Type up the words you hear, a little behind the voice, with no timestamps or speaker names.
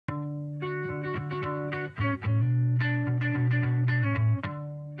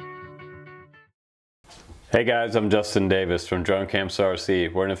Hey guys, I'm Justin Davis from Drone Camps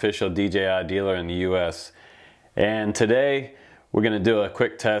RC. We're an official DJI dealer in the US. And today we're going to do a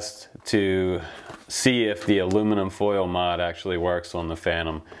quick test to see if the aluminum foil mod actually works on the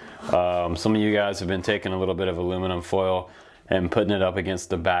Phantom. Some of you guys have been taking a little bit of aluminum foil and putting it up against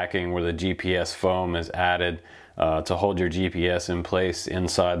the backing where the GPS foam is added to hold your GPS in place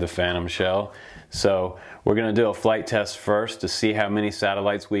inside the Phantom shell. So we're going to do a flight test first to see how many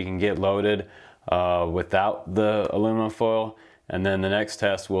satellites we can get loaded without the aluminum foil, and then the next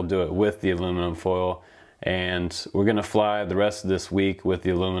test we'll do it with the aluminum foil. And we're going to fly the rest of this week with the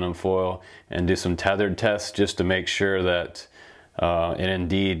aluminum foil and do some tethered tests just to make sure that it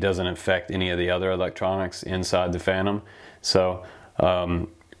indeed doesn't affect any of the other electronics inside the Phantom. So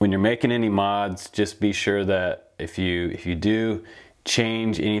when you're making any mods, just be sure that if you do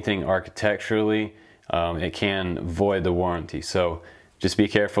change anything architecturally, it can void the warranty. So just be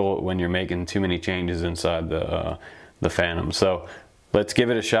careful when you're making too many changes inside the Phantom. So let's give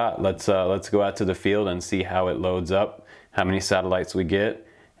it a shot. Let's go out to the field and see how it loads up, how many satellites we get,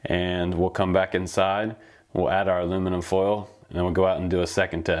 and we'll come back inside. We'll add our aluminum foil, and then we'll go out and do a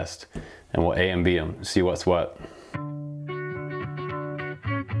second test, and we'll A and B them, see what's what.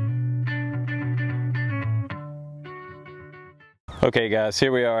 Okay guys,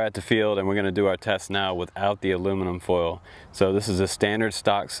 here we are at the field and we're going to do our test now without the aluminum foil. So this is a standard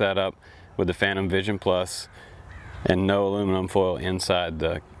stock setup with the Phantom Vision Plus and no aluminum foil inside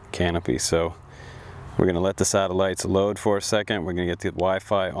the canopy. So we're going to let the satellites load for a second. We're going to get the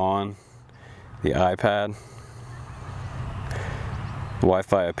Wi-Fi on the iPad. The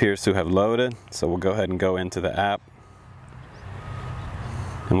Wi-Fi appears to have loaded, so we'll go ahead and go into the app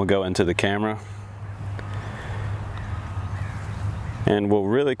and we'll go into the camera. And we'll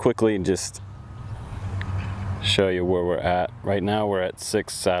really quickly just show you where we're at. Right now we're at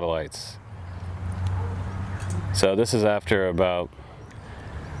 6 satellites. So this is after about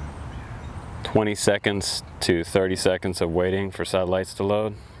 20 seconds to 30 seconds of waiting for satellites to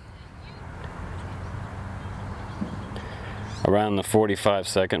load. Around the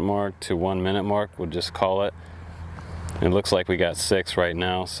 45-second mark to 1 minute mark, we'll just call it. It looks like we got 6 right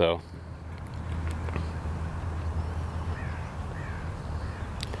now, so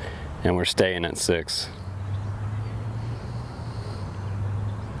and we're staying at 6.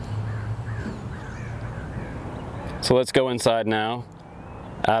 So let's go inside now,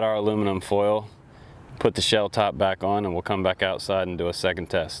 add our aluminum foil, put the shell top back on, and we'll come back outside and do a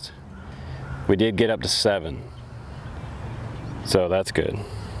second test. We did get up to 7, so that's good.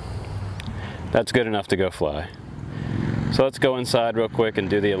 That's good enough to go fly. So let's go inside real quick and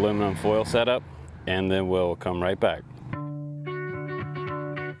do the aluminum foil setup, and then we'll come right back.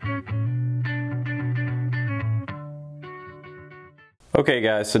 Okay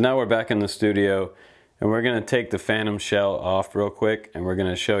guys, so now we're back in the studio and we're going to take the Phantom shell off real quick and we're going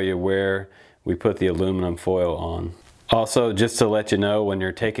to show you where we put the aluminum foil on. Also, just to let you know, when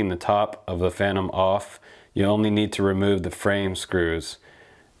you're taking the top of the Phantom off, you only need to remove the frame screws.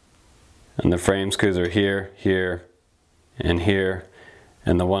 And the frame screws are here, here, and here,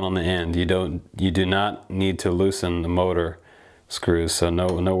 and the one on the end. You do not need to loosen the motor screws, so no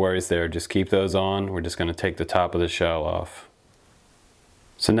worries there. Just keep those on. We're just going to take the top of the shell off.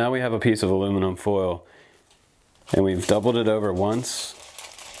 So now we have a piece of aluminum foil and we've doubled it over once,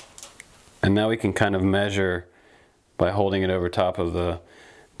 and now we can kind of measure by holding it over top of the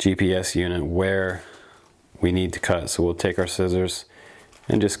GPS unit where we need to cut. So we'll take our scissors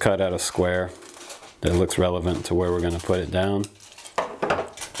and just cut out a square that looks relevant to where we're going to put it down.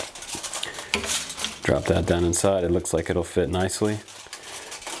 Drop that down inside. It looks like it'll fit nicely.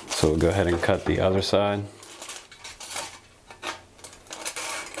 So we'll go ahead and cut the other side.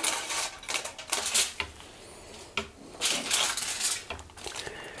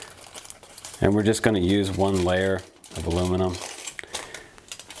 And we're just going to use one layer of aluminum.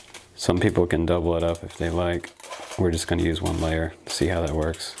 Some people can double it up if they like. We're just going to use one layer to see how that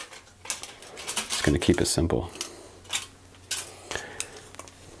works. Just going to keep it simple.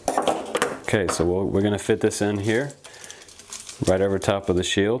 Okay, so we're going to fit this in here, right over top of the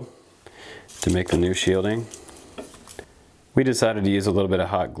shield to make the new shielding. We decided to use a little bit of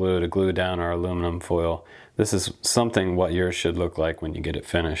hot glue to glue down our aluminum foil. This is something what yours should look like when you get it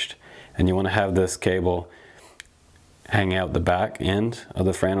finished. And you want to have this cable hang out the back end of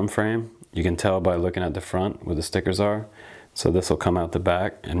the Phantom frame. You can tell by looking at the front where the stickers are. So this will come out the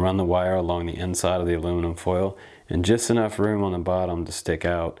back and run the wire along the inside of the aluminum foil, and just enough room on the bottom to stick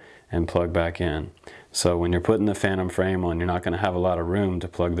out and plug back in. So when you're putting the Phantom frame on, you're not going to have a lot of room to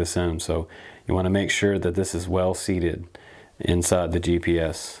plug this in. So you want to make sure that this is well seated inside the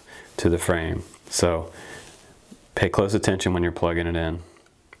GPS to the frame. So Pay close attention when you're plugging it in.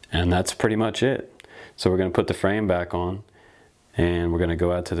 And that's pretty much it. So we're going to put the frame back on and we're going to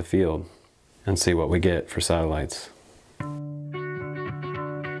go out to the field and see what we get for satellites.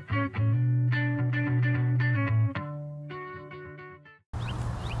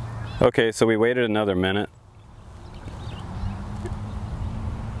 Okay, so we waited another minute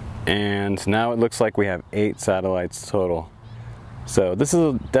and now it looks like we have 8 satellites total. So this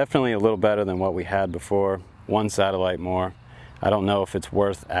is definitely a little better than what we had before. 1 satellite more. I don't know if it's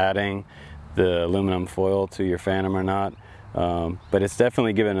worth adding the aluminum foil to your Phantom or not, but it's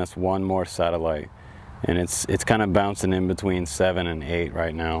definitely giving us 1 more satellite, and it's kind of bouncing in between 7 and 8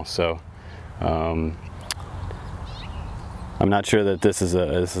 right now. So I'm not sure that this is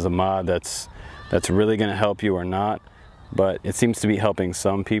a mod that's really going to help you or not, but it seems to be helping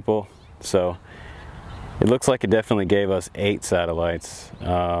some people. So it looks like it definitely gave us 8 satellites,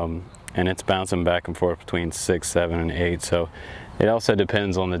 and it's bouncing back and forth between 6, 7, and 8. So it also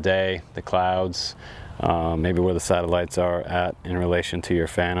depends on the day, the clouds, maybe where the satellites are at in relation to your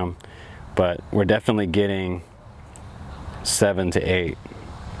Phantom. But we're definitely getting 7 to 8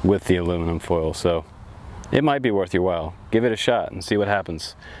 with the aluminum foil. So it might be worth your while. Give it a shot and see what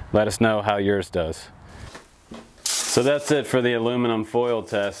happens. Let us know how yours does. So that's it for the aluminum foil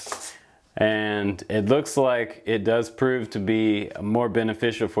test. And it looks like it does prove to be more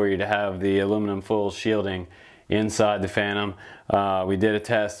beneficial for you to have the aluminum foil shielding inside the Phantom. We did a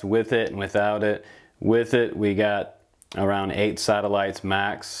test with it and without it. With it, we got around 8 satellites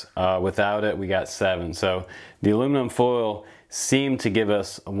max. Without it, we got 7. So the aluminum foil seemed to give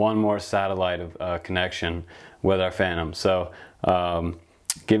us 1 more satellite connection with our Phantom. So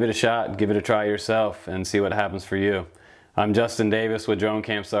give it a shot, give it a try yourself and see what happens for you. I'm Justin Davis with Drone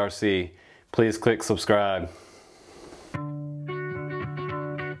Camps RC. Please click subscribe.